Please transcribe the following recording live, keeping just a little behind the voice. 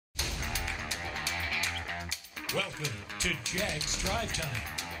Welcome to Jags Drive Time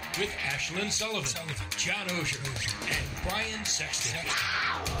with Ashlyn Sullivan, John Oehser, and Brian Sexton.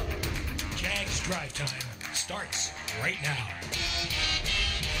 Jags Drive Time starts right now.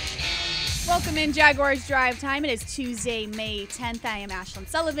 Welcome in Jaguars Drive Time. It is Tuesday, May 10th. I am Ashlyn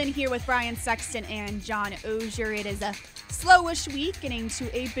Sullivan here with Brian Sexton and John Oehser. It is a slowish week, getting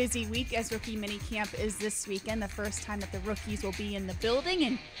to a busy week as rookie minicamp is this weekend, the first time that the rookies will be in the building,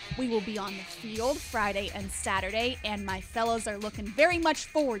 and we will be on the field Friday and Saturday, and my fellows are looking very much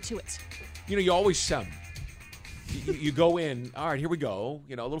forward to it. You know, you always you go in, all right, here we go,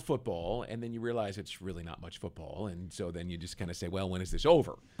 a little football, and then you realize it's really not much football, and so then you just kind of say, well, when is this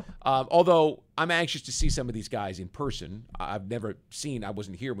over? Although I'm anxious to see some of these guys in person. I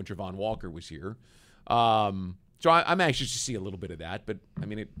wasn't here when Travon Walker was here. So I'm anxious to see a little bit of that, but, I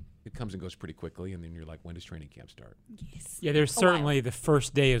mean, it comes and goes pretty quickly, and then you're like, when does training camp start? Yes. Yeah, there's certainly the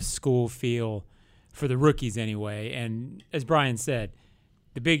first day of school feel for the rookies anyway, and as Brian said,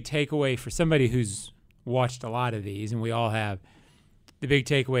 the big takeaway for somebody who's watched a lot of these, and we all have, the big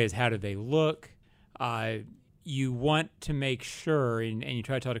takeaway is how do they look? You want to make sure, and you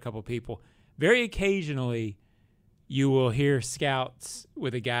try to tell it a couple of people, very occasionally you will hear scouts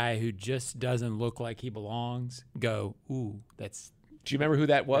with a guy who just doesn't look like he belongs go, ooh, that's... Do you remember who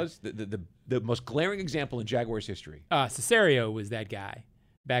that was? The most glaring example in Jaguars history. Cesario was that guy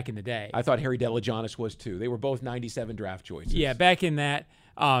back in the day. I thought Harry Delagianis was too. They were both 97 draft choices. Yeah, back in that.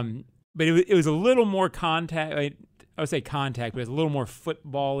 But it was a little more contact. I would say contact, but it was a little more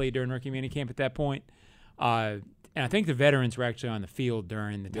football-y during rookie minicamp at that point. And I think the veterans were actually on the field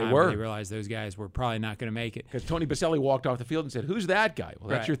during the time where they realized those guys were probably not going to make it. Because Tony Baselli walked off the field and said, who's that guy? Well,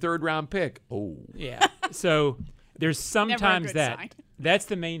 that's your third-round pick. Oh. Yeah. So there's sometimes Never a good sign. That's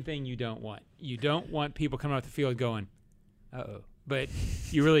the main thing you don't want. You don't want people coming off the field going, uh-oh. But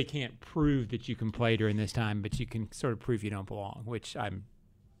you really can't prove that you can play during this time, but you can sort of prove you don't belong, which I'm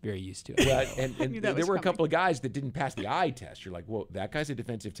very used to. Well, and there were a couple of guys that didn't pass the eye test. You're like, well, that guy's a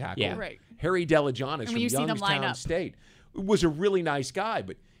defensive tackle. Yeah. Right. Harry Delagianis from you've seen him line Youngstown up. State was a really nice guy,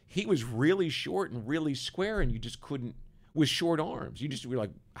 but he was really short and really square, and you just couldn't, with short arms. You just were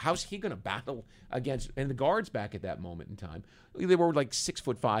like, how's he going to battle against, and the guards back at that moment in time, they were like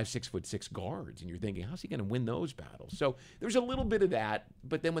 6'5", 6'6" guards, and you're thinking, how's he going to win those battles? So there's a little bit of that,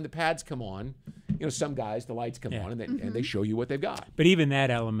 but then when the pads come on, some guys, the lights come on, and they show you what they've got. But even that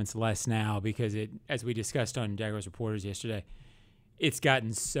element's less now because as we discussed on Jaguars Reporters yesterday, it's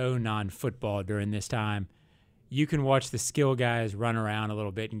gotten so non-football during this time. You can watch the skill guys run around a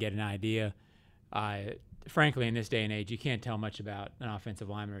little bit and get an idea. Frankly, in this day and age, you can't tell much about an offensive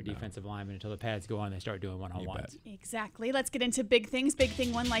lineman or a defensive lineman until the pads go on and they start doing one-on-ones. Exactly. Let's get into big things. Big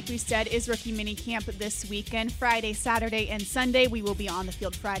thing one, like we said, is rookie minicamp this weekend, Friday, Saturday, and Sunday. We will be on the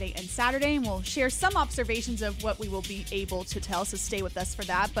field Friday and Saturday, and we'll share some observations of what we will be able to tell, so stay with us for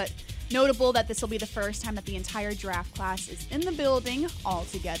that. But notable that this will be the first time that the entire draft class is in the building all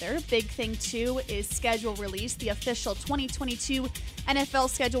together. Big thing, too, is schedule release. The official 2022 NFL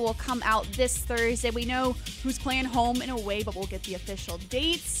schedule will come out this Thursday. We know who's playing home and away, but we'll get the official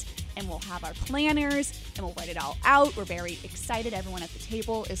dates, and we'll have our planners, and we'll write it all out. We're very excited. Everyone at the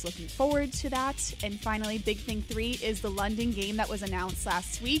table is looking forward to that. And finally, big thing 3 is the London game that was announced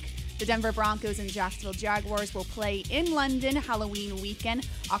last week. The Denver Broncos and Jacksonville Jaguars will play in London Halloween weekend,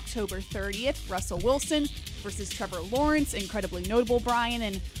 October 30th. Russell Wilson versus Trevor Lawrence, incredibly notable, Brian.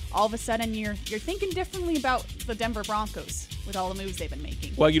 And all of a sudden, you're thinking differently about the Denver Broncos with all the moves they've been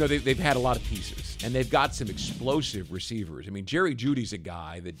making. Well, they've had a lot of pieces, and they've got some explosive receivers. I mean, Jerry Jeudy's a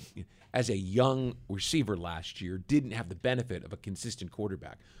guy that, as a young receiver last year, didn't have the benefit of a consistent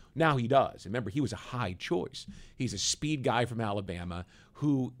quarterback. Now he does. Remember, he was a high choice. He's a speed guy from Alabama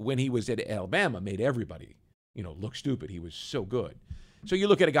who, when he was at Alabama, made everybody, look stupid. He was so good. So you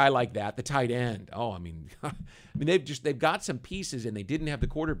look at a guy like that, the tight end. Oh, I mean, they've got some pieces, and they didn't have the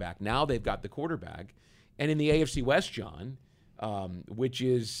quarterback. Now they've got the quarterback. And in the AFC West, John, which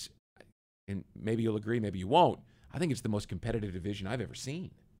is, and maybe you'll agree, maybe you won't, I think it's the most competitive division I've ever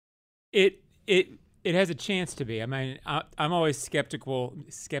seen. It has a chance to be. I mean, I'm always skeptical.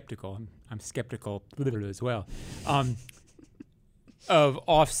 I'm skeptical as well of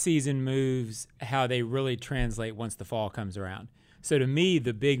off-season moves, how they really translate once the fall comes around. So to me,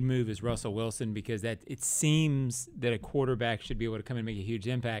 the big move is Russell Wilson because that it seems that a quarterback should be able to come and make a huge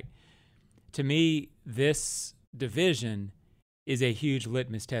impact. To me, this division is a huge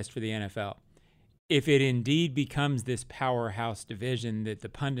litmus test for the NFL. If it indeed becomes this powerhouse division that the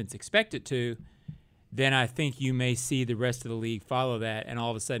pundits expect it to, then I think you may see the rest of the league follow that, and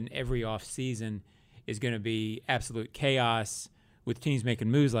all of a sudden every offseason is going to be absolute chaos with teams making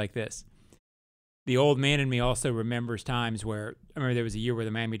moves like this. the old man in me also remembers times where I remember there was a year where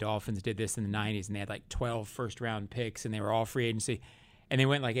the Miami Dolphins did this in the 90s, and they had like 12 first-round picks, and they were all free agency, and they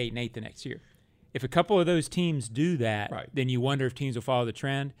went like 8-8 the next year. If a couple of those teams do that, then you wonder if teams will follow the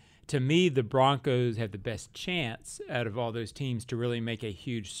trend. To me, the Broncos have the best chance out of all those teams to really make a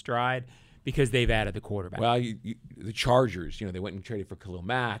huge stride because they've added the quarterback. Well, the Chargers, they went and traded for Khalil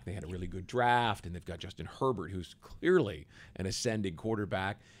Mack. They had a really good draft, and they've got Justin Herbert, who's clearly an ascending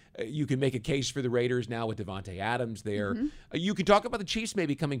quarterback. You can make a case for the Raiders now with Devontae Adams there. You can talk about the Chiefs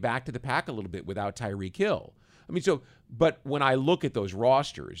maybe coming back to the pack a little bit without Tyreek Hill. I mean, but when I look at those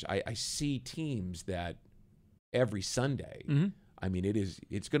rosters, I see teams that every Sunday, I mean,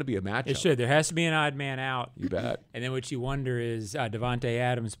 it's going to be a matchup. It should. There has to be an odd man out. You bet. And then what you wonder is Devontae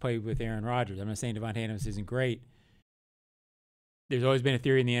Adams played with Aaron Rodgers. I'm not saying Devontae Adams isn't great. There's always been a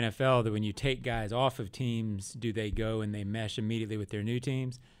theory in the NFL that when you take guys off of teams, do they go and they mesh immediately with their new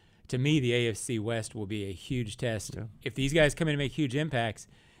teams? To me, the AFC West will be a huge test. Yeah. If these guys come in and make huge impacts,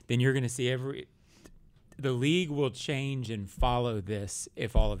 then you're going to see the league will change and follow this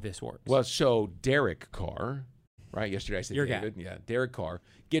if all of this works. Well, so Derek Carr, right? Yesterday I said Your David. guy. Yeah, Derek Carr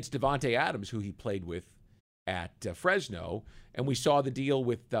gets Devontae Adams, who he played with at Fresno, and we saw the deal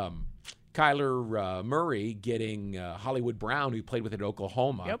with Kyler Murray getting Hollywood Brown, who he played with at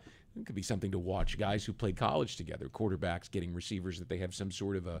Oklahoma. Yep. It could be something to watch. Guys who played college together, quarterbacks getting receivers that they have some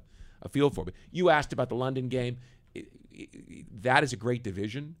sort of a feel for. But you asked about the London game. That is a great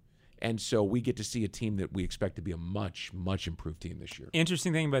division. And so we get to see a team that we expect to be a much, much improved team this year.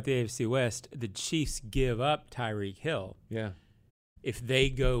 Interesting thing about the AFC West, the Chiefs give up Tyreek Hill. Yeah. If they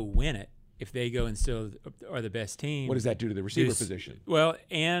go win it, if they go and still are the best team. What does that do to the receiver position? Well,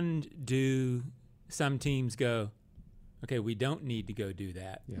 and do some teams go, okay, we don't need to go do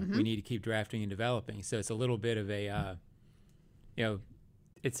that. Yeah. We need to keep drafting and developing. So it's a little bit of a,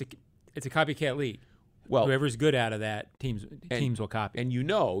 it's a copycat league. Well, whoever's good out of that, teams will copy. And you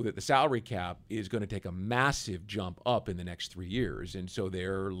know that the salary cap is going to take a massive jump up in the next 3 years. And so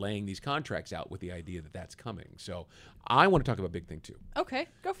they're laying these contracts out with the idea that that's coming. So I want to talk about a big thing, too. Okay,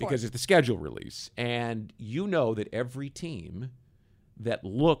 go for it. Because it's the schedule release. And you know that every team that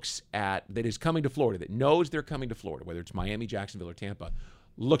is coming to Florida, that knows they're coming to Florida, whether it's Miami, Jacksonville, or Tampa,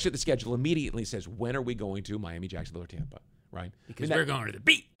 looks at the schedule immediately and says, when are we going to Miami, Jacksonville, or Tampa? Right, because we're going to the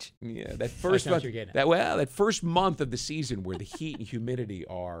beach. Yeah, that first month. That first month of the season where the heat and humidity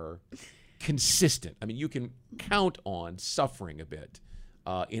are consistent. I mean, you can count on suffering a bit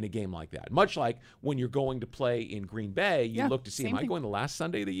in a game like that. Much like when you're going to play in Green Bay, you look to see, am I going the last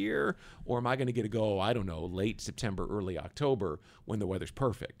Sunday of the year, or am I going to get to go? I don't know, late September, early October when the weather's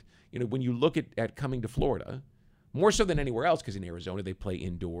perfect. When you look at coming to Florida. More so than anywhere else, because in Arizona they play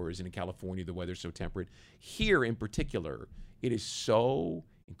indoors, and in California the weather's so temperate. Here in particular, it is so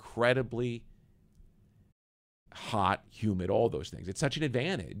incredibly hot, humid, all those things. It's such an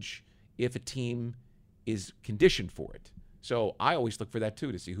advantage if a team is conditioned for it. So I always look for that,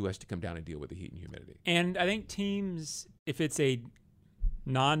 too, to see who has to come down and deal with the heat and humidity. And I think teams, if it's a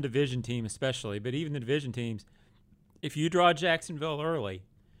non-division team especially, but even the division teams, if you draw Jacksonville early,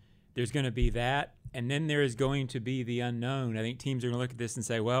 there's going to be that. And then there is going to be the unknown. I think teams are going to look at this and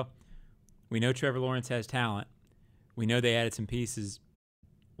say, well, we know Trevor Lawrence has talent. We know they added some pieces.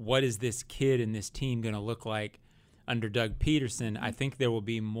 What is this kid and this team going to look like under Doug Peterson? I think there will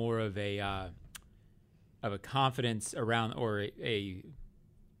be more of a confidence around, or a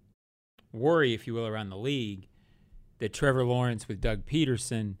worry, if you will, around the league that Trevor Lawrence with Doug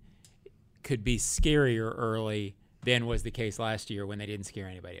Peterson could be scarier early than was the case last year when they didn't scare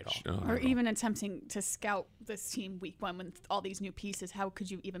anybody at all. Or even attempting to scout this team week one with all these new pieces. How could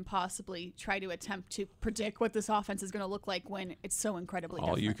you even possibly try to attempt to predict what this offense is going to look like when it's so incredibly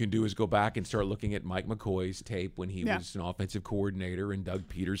different? All you can do is go back and start looking at Mike McCoy's tape when he was an offensive coordinator, and Doug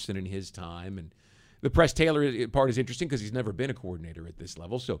Peterson in his time. And the Press Taylor part is interesting because he's never been a coordinator at this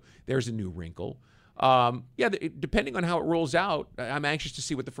level, so there's a new wrinkle. Depending on how it rolls out, I'm anxious to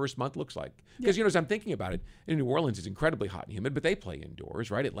see what the first month looks like. Because, as I'm thinking about it, in New Orleans it's incredibly hot and humid, but they play indoors,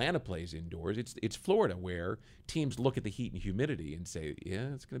 right? Atlanta plays indoors. It's Florida where teams look at the heat and humidity and say,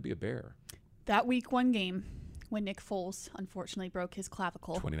 yeah, it's going to be a bear. That week one game when Nick Foles unfortunately broke his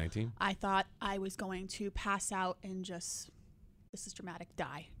clavicle. 2019. I thought I was going to pass out and just, this is dramatic,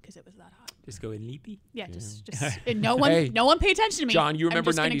 die because it was that hot. Just go in leapy? Yeah, just and no one pay attention to me. John, you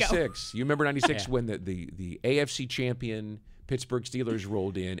remember 96. You remember 96 when the AFC champion Pittsburgh Steelers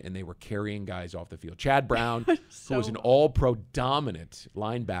rolled in and they were carrying guys off the field. Chad Brown, who was an all-pro dominant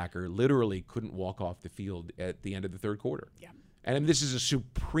linebacker, literally couldn't walk off the field at the end of the third quarter. Yeah. And this is a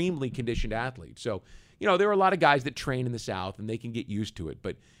supremely conditioned athlete. So, there are a lot of guys that train in the South and they can get used to it.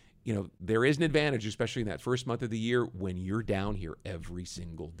 But there is an advantage, especially in that first month of the year when you're down here every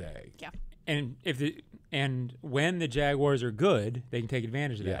single day. Yeah. And when the Jaguars are good, they can take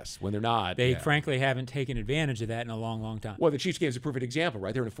advantage of that. Yes, when they're not. They frankly haven't taken advantage of that in a long, long time. Well, the Chiefs game is a perfect example,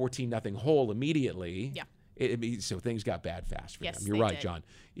 right? They're in a 14-0 hole immediately. Yeah. So things got bad fast for Yes, them. You're they right, did. John.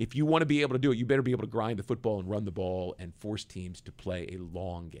 If you want to be able to do it, you better be able to grind the football and run the ball and force teams to play a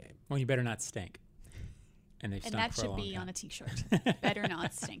long game. Well, you better not stink. And they've And stunk that for a should long be time. on a T-shirt. Better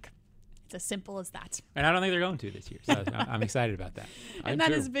not stink. It's as simple as that. And I don't think they're going to this year. So I'm excited about that. And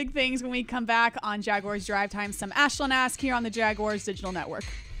that is big things when we come back on Jaguars Drive Time. Some Ashlyn Ask here on the Jaguars Digital Network.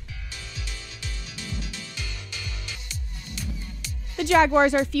 The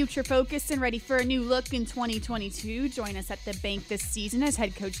Jaguars are future-focused and ready for a new look in 2022. Join us at the bank this season as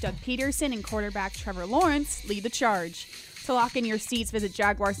head coach Doug Peterson and quarterback Trevor Lawrence lead the charge. To lock in your seats, visit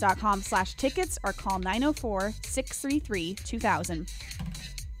jaguars.com/tickets or call 904-633-2000.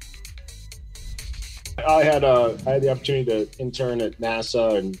 I had the opportunity to intern at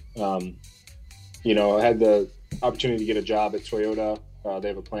NASA, and I had the opportunity to get a job at Toyota. They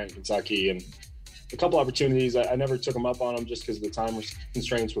have a plant in Kentucky, and a couple opportunities. I never took them up on them just because of the time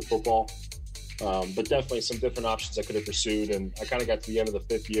constraints with football. But definitely some different options I could have pursued, and I kind of got to the end of the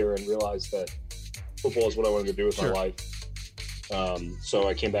 5th year and realized that football is what I wanted to do with my life. So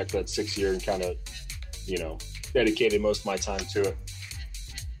I came back to that 6th year and kind of, dedicated most of my time to it.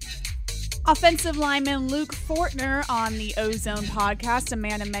 Offensive lineman Luke Fortner on the Ozone podcast, a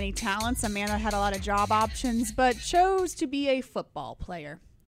man of many talents, a man that had a lot of job options, but chose to be a football player.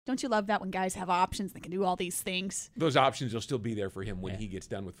 Don't you love that when guys have options and can do all these things? Those options will still be there for him when he gets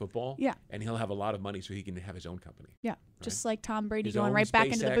done with football. Yeah. And he'll have a lot of money so he can have his own company. Yeah, just like Tom Brady His going own right back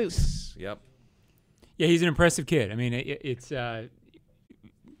into the booth. SpaceX. Yep. Yeah, he's an impressive kid. I mean, it's you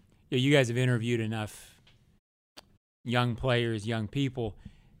guys have interviewed enough young players, young people.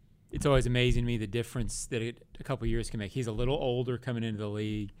 It's always amazing to me the difference that a couple of years can make. He's a little older coming into the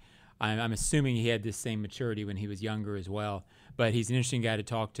league. I'm assuming he had this same maturity when he was younger as well. But he's an interesting guy to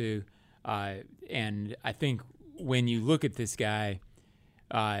talk to. And I think when you look at this guy,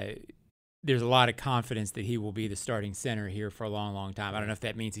 there's a lot of confidence that he will be the starting center here for a long, long time. I don't know if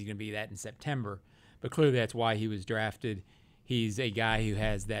that means he's going to be that in September, but clearly that's why he was drafted. He's a guy who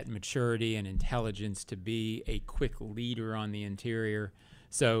has that maturity and intelligence to be a quick leader on the interior.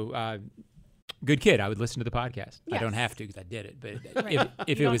 So, good kid. I would listen to the podcast. Yes. I don't have to because I did it. But Right.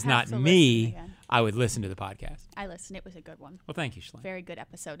 if You it don't was have not to me, listen again. I would listen to the podcast. I listened. It was a good one. Well, thank you, Shalane. Very good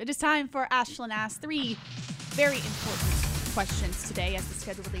episode. It is time for Ashlyn Ask. 3 very important questions today as the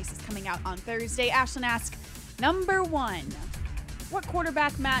schedule release is coming out on Thursday. Ashlyn Ask, number 1. What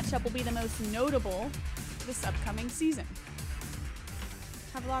quarterback matchup will be the most notable this upcoming season?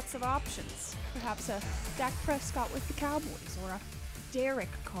 Have lots of options. Perhaps a Dak Prescott with the Cowboys or a Derek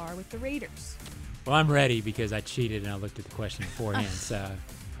Carr with the Raiders. Well, I'm ready because I cheated and I looked at the question beforehand. So,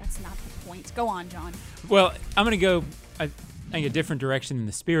 That's not the point. Go on, John. well, I'm going to go, I think, a different direction in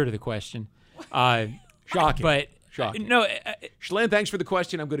the spirit of the question. Shocking. But Shocking. no, Shalane, thanks for the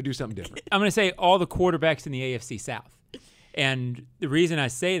question. I'm going to do something different. I'm going to say all the quarterbacks in the AFC South. And the reason I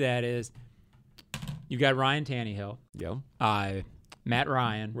say that is you've got Ryan Tannehill, Yeah. Matt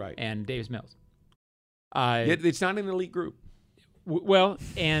Ryan, Right. and Davis Mills. It's not an elite group. Well,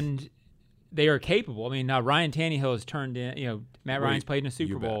 and they are capable. I mean, now Ryan Tannehill has turned in, Matt Ryan's played in a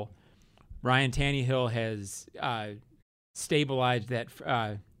Super you bet. Bowl. Ryan Tannehill has stabilized that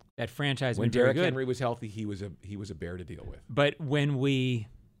franchise. When been very Derrick good. Henry was healthy, he was a bear to deal with. But when we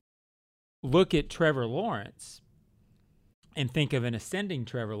look at Trevor Lawrence and think of an ascending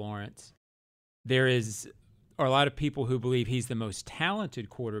Trevor Lawrence, there are a lot of people who believe he's the most talented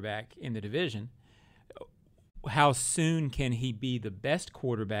quarterback in the division. How soon can he be the best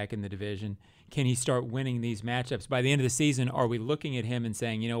quarterback in the division? Can he start winning these matchups? By the end of the season, are we looking at him and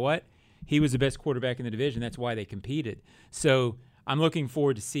saying, you know what? He was the best quarterback in the division. That's why they competed. So I'm looking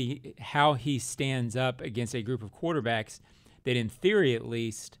forward to see how he stands up against a group of quarterbacks that, in theory at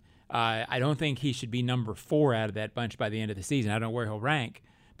least, I don't think he should be number 4 out of that bunch by the end of the season. I don't know where he'll rank,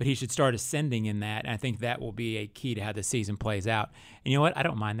 but he should start ascending in that. And I think that will be a key to how the season plays out. And you know what? I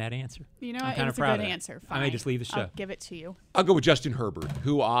don't mind that answer. You know I'm what? kinda It's a proud good of that. answer. Fine. I may just leave the show. I'll give it to you. I'll go with Justin Herbert,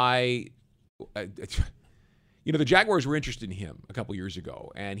 who the Jaguars were interested in him a couple years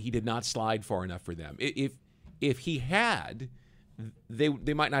ago, and he did not slide far enough for them. If he had, they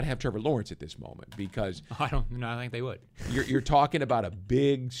might not have Trevor Lawrence at this moment because I think they would. you're talking about a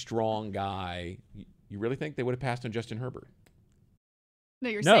big, strong guy. You really think they would have passed on Justin Herbert? No,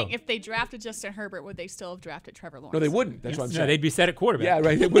 you're No. saying if they drafted Justin Herbert, would they still have drafted Trevor Lawrence? No, they wouldn't. That's what I'm No, saying. they'd be set at quarterback. Yeah,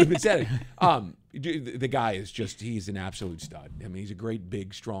 right. They would have been setting. The guy is he's an absolute stud. I mean, he's a great,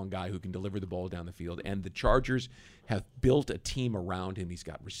 big, strong guy who can deliver the ball down the field. And the Chargers have built a team around him. He's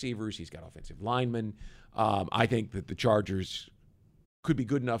got receivers. He's got offensive linemen. I think that the Chargers could be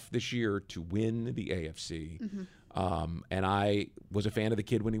good enough this year to win the AFC. And I was a fan of the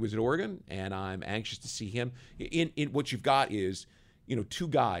kid when he was at Oregon, and I'm anxious to see him. In what you've got is, two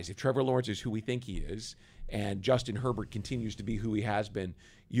guys. If Trevor Lawrence is who we think he is, and Justin Herbert continues to be who he has been,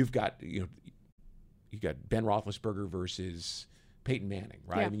 you've got Ben Roethlisberger versus Peyton Manning,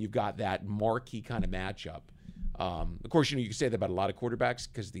 right? Yeah. I mean, you've got that marquee kind of matchup. Of course, you can say that about a lot of quarterbacks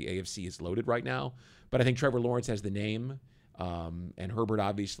because the AFC is loaded right now. But I think Trevor Lawrence has the name, and Herbert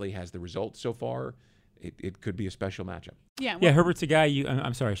obviously has the results so far. It could be a special matchup. Yeah. Yeah, Herbert's a guy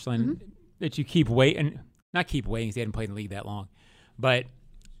I'm sorry, Shalane, that you keep waiting. Not keep waiting because he hadn't played in the league that long, but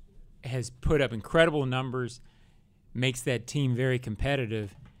has put up incredible numbers, makes that team very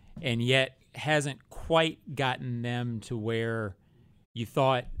competitive, and yet hasn't quite gotten them to where you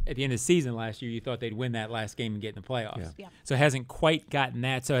thought at the end of the season last year, you thought they'd win that last game and get in the playoffs. Yeah. So hasn't quite gotten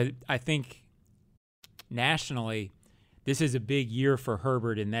that. So I think nationally, this is a big year for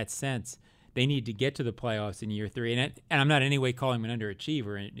Herbert in that sense. They need to get to the playoffs in year 3. And I'm not in any way calling him an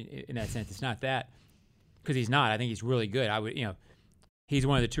underachiever in that sense. It's not that, because he's not. I think he's really good. He's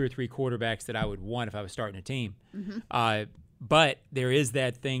one of the 2 or 3 quarterbacks that I would want if I was starting a team. But there is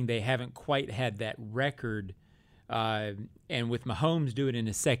that thing. They haven't quite had that record. And with Mahomes doing it in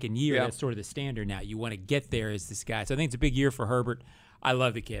his second year, that's sort of the standard now. You want to get there as this guy. So I think it's a big year for Herbert. I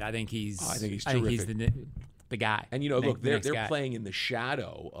love the kid. I think he's terrific. I think he's the guy. And, look, they're guy. playing in the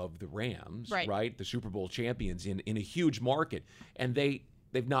shadow of the Rams, right? The Super Bowl champions in a huge market. And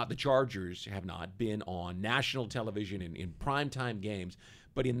the Chargers have not been on national television in primetime games.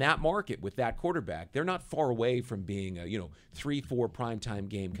 But in that market with that quarterback, they're not far away from being a 3-4 primetime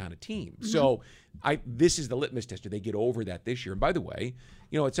game kind of team. So this is the litmus test. Do they get over that this year? And by the way,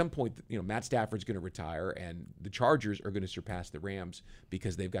 at some point, Matt Stafford's going to retire, and the Chargers are going to surpass the Rams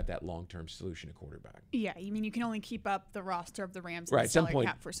because they've got that long-term solution at quarterback. Yeah, I mean, you can only keep up the roster of the Rams Right. and the salary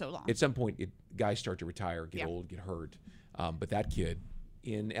cap for so long. At some point, guys start to retire, get old, get hurt. But that kid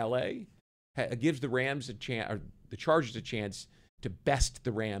in L.A. Gives the Rams a chance, or the Chargers a chance to best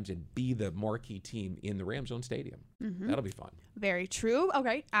the Rams and be the marquee team in the Rams' own stadium. That'll be fun. Very true.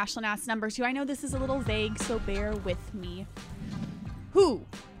 Okay, Ashlyn asked number 2. I know this is a little vague, so bear with me. Who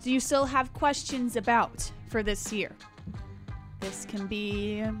do you still have questions about for this year? This can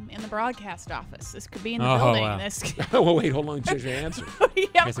be in the broadcast office. This could be in the building. Wow. This Well, wait, hold on. Change your answer. you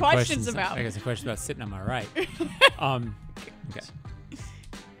have questions about. I got some questions about sitting on my right. Okay.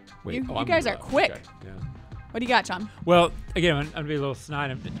 Wait, You guys are quick. Okay. Yeah. What do you got, John? Well, again, I'm going to be a little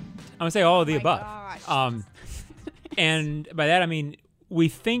snide. I'm going to say all of the above. Gosh. And by that, I mean, we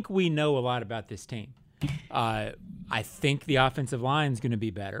think we know a lot about this team. I think the offensive line is going to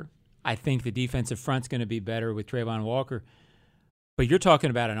be better. I think the defensive front's going to be better with Trayvon Walker. But you're talking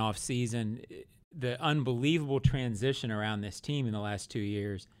about an offseason, the unbelievable transition around this team in the last 2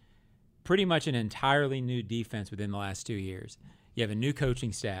 years, pretty much an entirely new defense within the last 2 years. You have a new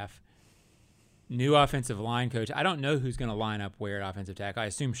coaching staff, new offensive line coach. I don't know who's going to line up where at offensive tackle. I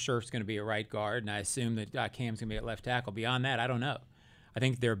assume Scherf's going to be a right guard, and I assume that Cam's going to be at left tackle. Beyond that, I don't know. I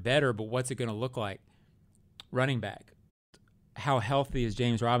think they're better, but what's it going to look like? Running back. How healthy is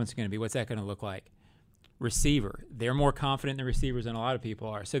James Robinson going to be? What's that going to look like? Receiver. They're more confident in the receivers than a lot of people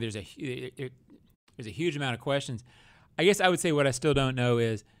are. So there's a huge amount of questions. I guess I would say what I still don't know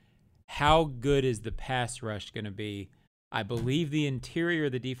is how good is the pass rush going to be? I believe the interior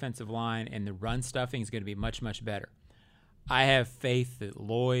of the defensive line and the run stuffing is going to be much, much better. I have faith that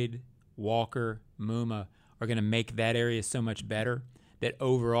Lloyd, Walker, Muma are going to make that area so much better that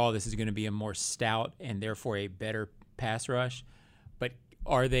overall this is going to be a more stout and therefore a better pass rush. But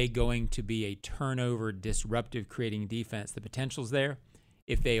are they going to be a turnover, disruptive, creating defense? The potential's there.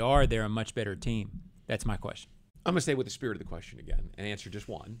 If they are, they're a much better team. That's my question. I'm going to stay with the spirit of the question again and answer just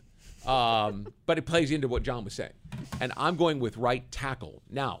one. But it plays into what John was saying. And I'm going with right tackle.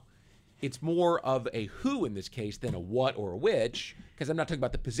 Now, it's more of a who in this case than a what or a which, because I'm not talking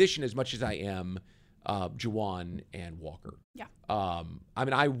about the position as much as I am Juwan and Walker. Yeah. I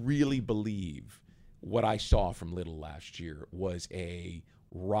mean, I really believe what I saw from Little last year was a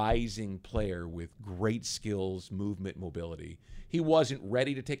rising player with great skills, movement, mobility. He wasn't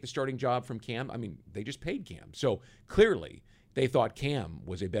ready to take the starting job from Cam. I mean, they just paid Cam. So clearly they thought Cam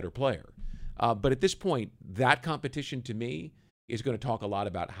was a better player. But at this point, that competition to me is going to talk a lot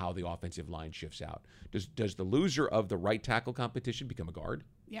about how the offensive line shifts out. Does the loser of the right tackle competition become a guard?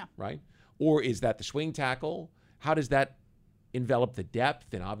 Yeah. Right? Or is that the swing tackle? How does that envelop the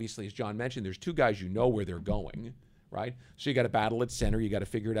depth? And obviously, as John mentioned, there's two guys you know where they're going, right? So you got to battle at center. You got to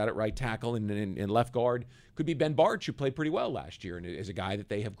figure it out at right tackle. And left guard could be Ben Bartch, who played pretty well last year and is a guy that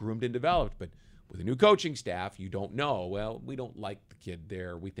they have groomed and developed. But with a new coaching staff, you don't know. Well, we don't like the kid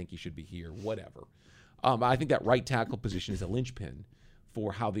there. We think he should be here, whatever. I think that right tackle position is a linchpin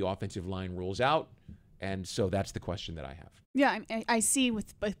for how the offensive line rolls out. And so that's the question that I have. Yeah, I see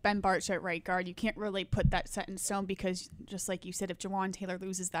with Ben Bartch at right guard, you can't really put that set in stone because, just like you said, if Jawan Taylor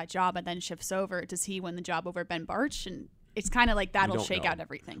loses that job and then shifts over, does he win the job over Ben Bartch? And it's kind of like that'll shake out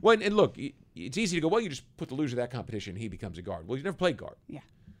everything. Well, and look, it's easy to go, well, you just put the loser of that competition, he becomes a guard. Well, he's never played guard. Yeah.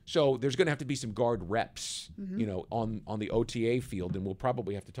 So there's going to have to be some guard reps, on the OTA field, and we'll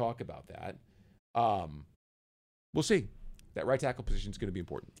probably have to talk about that. We'll see. That right tackle position is going to be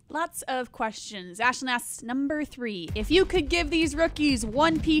important. Lots of questions. Ashlyn asks, number 3, if you could give these rookies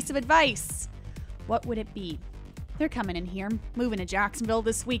one piece of advice, what would it be? They're coming in here, moving to Jacksonville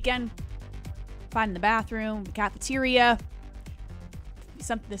this weekend, finding the bathroom, the cafeteria.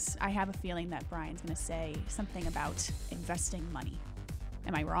 I have a feeling that Brian's going to say something about investing money.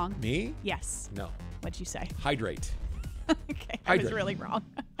 Am I wrong? Me? Yes. No. What'd you say? Hydrate. Okay, I was really wrong.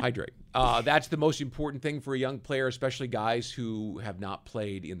 Hydrate. That's the most important thing for a young player, especially guys who have not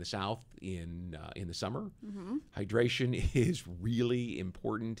played in the South in the summer. Mm-hmm. Hydration is really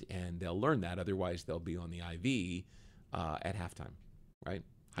important, and they'll learn that. Otherwise, they'll be on the IV at halftime, right?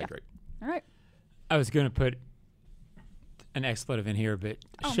 Hydrate. Yeah. All right. I was going to put an expletive in here, but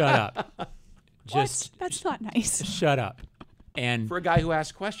shut up. Just that's not nice. Shut up. And for a guy who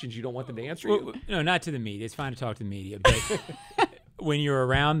asks questions, you don't want them to answer you? No, not to the media. It's fine to talk to the media. But when you're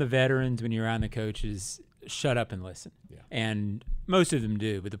around the veterans, when you're around the coaches, shut up and listen. Yeah. And most of them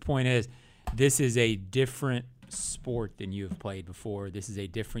do. But the point is, this is a different sport than you have played before. This is a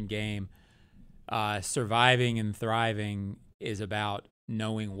different game. Surviving and thriving is about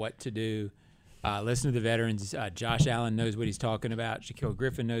knowing what to do. Listen to the veterans. Josh Allen knows what he's talking about. Shaquille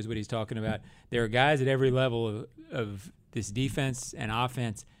Griffin knows what he's talking about. There are guys at every level of this defense and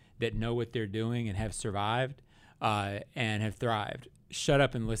offense that know what they're doing and have survived and have thrived. Shut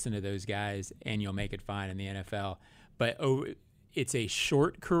up and listen to those guys, and you'll make it fine in the NFL. But it's a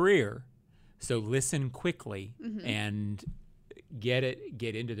short career, so listen quickly and get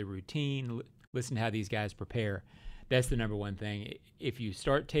into the routine. Listen to how these guys prepare. That's the number one thing. If you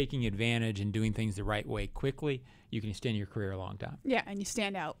start taking advantage and doing things the right way quickly, you can extend your career a long time. Yeah, and you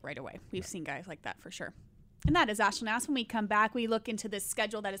stand out right away. We've seen guys like that for sure. And that is Ashlyn Ask. When we come back, we look into this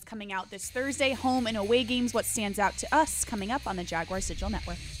schedule that is coming out this Thursday, home and away games, what stands out to us, coming up on the Jaguars Digital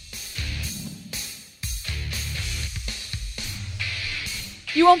Network.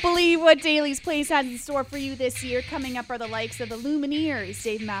 You won't believe what Daly's Place has in store for you this year. Coming up are the likes of the Lumineers,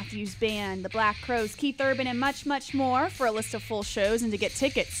 Dave Matthews Band, the Black Crowes, Keith Urban, and much, much more. For a list of full shows and to get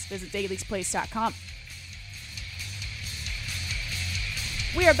tickets, visit dailysplace.com.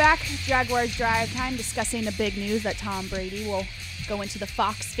 We are back, Jaguars Drive Time, discussing the big news that Tom Brady will go into the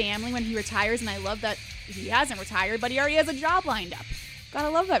Fox family when he retires. And I love that he hasn't retired, but he already has a job lined up. Gotta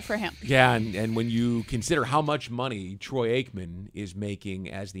love that for him. Yeah, and when you consider how much money Troy Aikman is making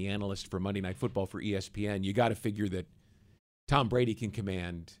as the analyst for Monday Night Football for ESPN, you got to figure that Tom Brady can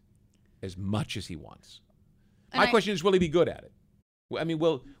command as much as he wants. My question is, will he be good at it? I mean,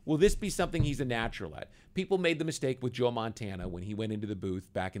 will this be something he's a natural at? People made the mistake with Joe Montana when he went into the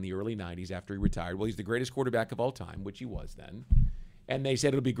booth back in the early 90s after he retired. Well, he's the greatest quarterback of all time, which he was then. And they said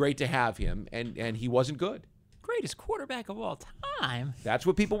it'll be great to have him, and he wasn't good. Greatest quarterback of all time. That's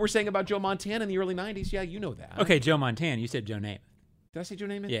what people were saying about Joe Montana in the early 90s. Yeah, you know that. Okay, Joe Montana. You said Joe Namath. Did I say Joe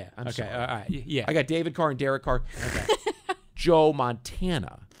Namath? Yeah. I'm okay. sorry. All right. Yeah. I got David Carr and Derek Carr. Okay. Joe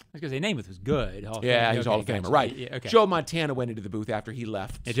Montana. I was going to say Namath was good. Yeah, he was Hall of Famer. Right. Yeah, okay. Joe Montana went into the booth after he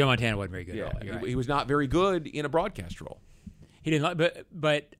left. Yeah, Joe Montana wasn't very good Yeah, at all. You're right. He was not very good in a broadcast role. He didn't like,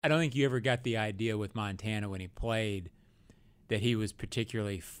 but I don't think you ever got the idea with Montana when he played that he was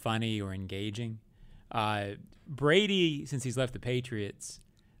particularly funny or engaging. Brady, since he's left the Patriots,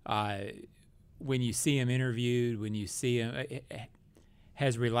 when you see him interviewed, when you see him,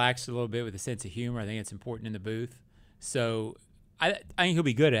 has relaxed a little bit with a sense of humor. I think it's important in the booth. So I think he'll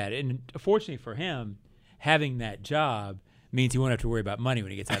be good at it. And fortunately for him, having that job means he won't have to worry about money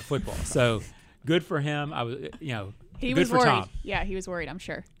when he gets out of football. So good for him. He good was for worried. Tom. Yeah, he was worried, I'm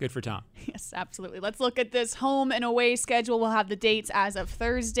sure. Good for Tom. Yes, absolutely. Let's look at this home and away schedule. We'll have the dates as of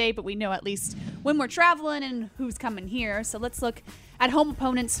Thursday, but we know at least when we're traveling and who's coming here. So let's look at home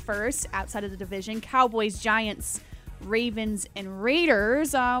opponents first outside of the division. Cowboys, Giants, Ravens and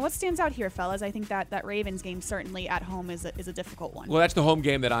Raiders. What stands out here, fellas? I think that Ravens game certainly at home is a difficult one. Well, that's the home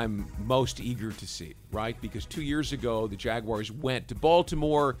game that I'm most eager to see, right? Because 2 years ago, the Jaguars went to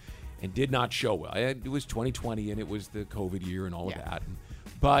Baltimore and did not show well. It was 2020, and it was the COVID year and all of that.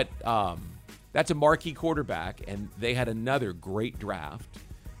 But that's a marquee quarterback, and they had another great draft.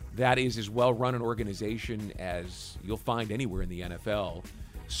 That is as well-run an organization as you'll find anywhere in the NFL.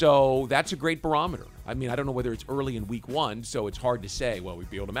 So that's a great barometer. I mean, I don't know whether it's early in week one, so it's hard to say, well, we'd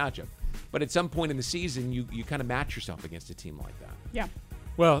be able to match them. But at some point in the season, you kind of match yourself against a team like that. Yeah.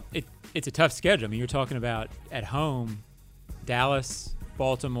 Well, it's a tough schedule. I mean, you're talking about at home, Dallas,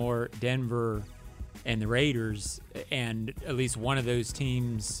 Baltimore, Denver, and the Raiders, and at least one of those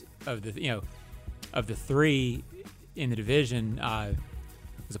teams of the three in the division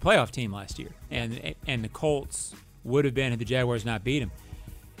was a playoff team last year, and the Colts would have been had the Jaguars not beat them.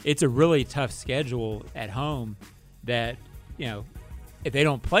 It's a really tough schedule at home that, if they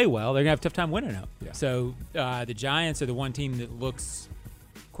don't play well, they're going to have a tough time winning it. Yeah. So the Giants are the one team that looks,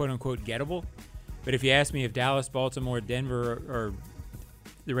 quote-unquote, gettable. But if you ask me if Dallas, Baltimore, Denver, or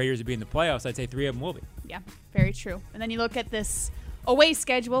the Raiders would be in the playoffs, I'd say three of them will be. Yeah, very true. And then you look at this away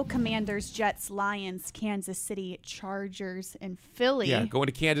schedule: Commanders, Jets, Lions, Kansas City, Chargers, and Philly. Yeah, going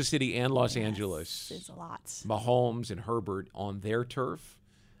to Kansas City and Los Angeles. Is a lot. Mahomes and Herbert on their turf.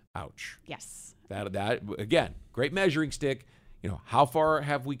 Ouch. Yes. That again, great measuring stick. How far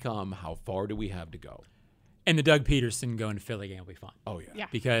have we come? How far do we have to go? And the Doug Peterson going to Philly game will be fun. Oh, yeah. Yeah.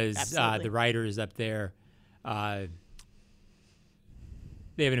 Because the writers up there, they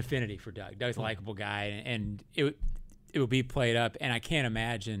have an affinity for Doug. Doug's a likable guy, and it will be played up. And I can't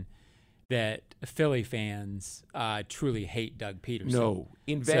imagine that Philly fans truly hate Doug Peterson. No.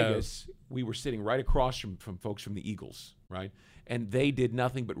 In Vegas, we were sitting right across from folks from the Eagles, right? And they did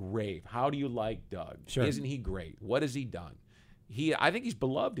nothing but rave. How do you like Doug? Sure. Isn't he great? What has he done? I think he's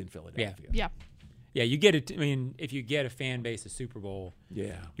beloved in Philadelphia. Yeah. Yeah, you get it. I mean, if you get a fan base of Super Bowl,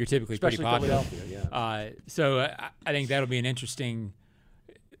 Yeah. you're typically Especially pretty popular. Philadelphia, yeah. So I think that'll be an interesting.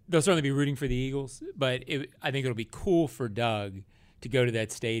 They'll certainly be rooting for the Eagles, but I think it'll be cool for Doug to go to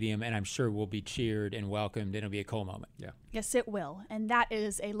that stadium, and I'm sure we'll be cheered and welcomed, and it'll be a cool moment. Yeah. Yes, it will. And that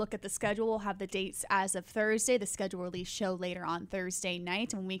is a look at the schedule. We'll have the dates as of Thursday. The schedule release show later on Thursday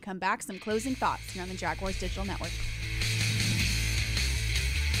night. And when we come back, some closing thoughts here on the Jaguars Digital Network.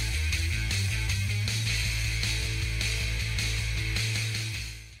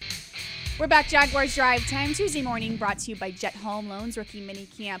 We're back, Jaguars Drive Time, Tuesday morning, brought to you by Jet Home Loans, rookie mini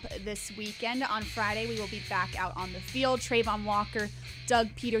camp this weekend. On Friday, we will be back out on the field. Trayvon Walker, Doug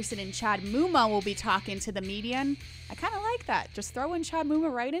Peterson, and Chad Muma will be talking to the media, and I kind of like that. Just throwing Chad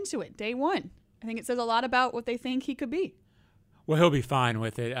Muma right into it, day one. I think it says a lot about what they think he could be. Well, he'll be fine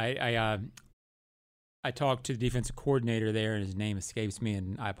with it. I talked to the defensive coordinator there, and his name escapes me,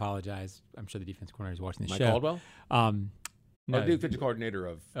 and I apologize. I'm sure the defensive coordinator is watching the show. Mike Caldwell? No, defensive coordinator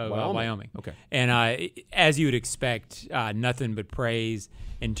of Wyoming. Okay. And as you would expect, nothing but praise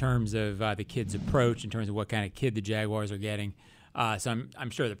in terms of the kid's approach, in terms of what kind of kid the Jaguars are getting. So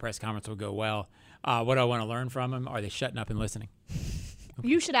I'm sure the press conference will go well. What do I want to learn from him? Are they shutting up and listening?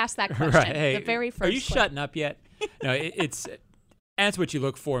 You should ask that question. Right. Hey, the very first are you question. shutting up yet? No, that's what you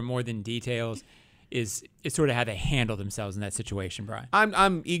look for more than details. Is sort of how they handle themselves in that situation, Brian.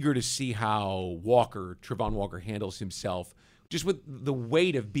 I'm eager to see how Trayvon Walker handles himself, just with the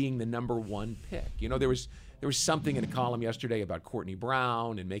weight of being the number one pick. There was something in a column yesterday about Courtney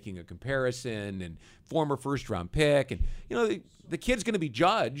Brown and making a comparison and former first-round pick. And, the kid's going to be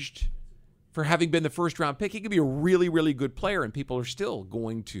judged for having been the first-round pick. He could be a really, really good player, and people are still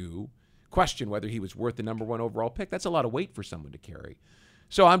going to question whether he was worth the number one overall pick. That's a lot of weight for someone to carry.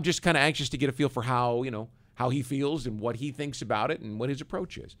 So I'm just kind of anxious to get a feel for how he feels and what he thinks about it and what his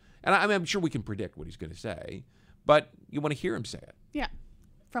approach is. And I'm sure we can predict what he's going to say, but you want to hear him say it. Yeah.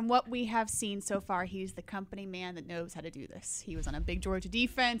 From what we have seen so far, he's the company man that knows how to do this. He was on a big Georgia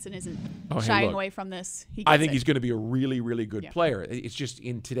defense and isn't shying away from this. I think he's going to be a really, really good player. It's just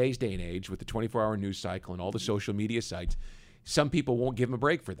in today's day and age with the 24-hour news cycle and all the social media sites, some people won't give him a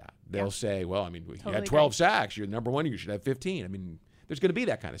break for that. They'll say, well, you had 12 sacks. You're the number one. You should have 15. There's going to be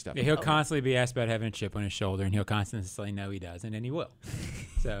that kind of stuff. Yeah, he'll constantly be asked about having a chip on his shoulder, and he'll constantly say no, he doesn't, and he will.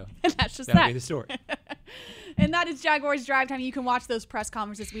 So and that's just that'll be the story. And that is Jaguars Drive Time. You can watch those press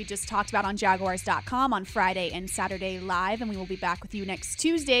conferences we just talked about on Jaguars.com on Friday and Saturday live, and we will be back with you next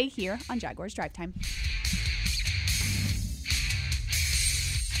Tuesday here on Jaguars Drive Time.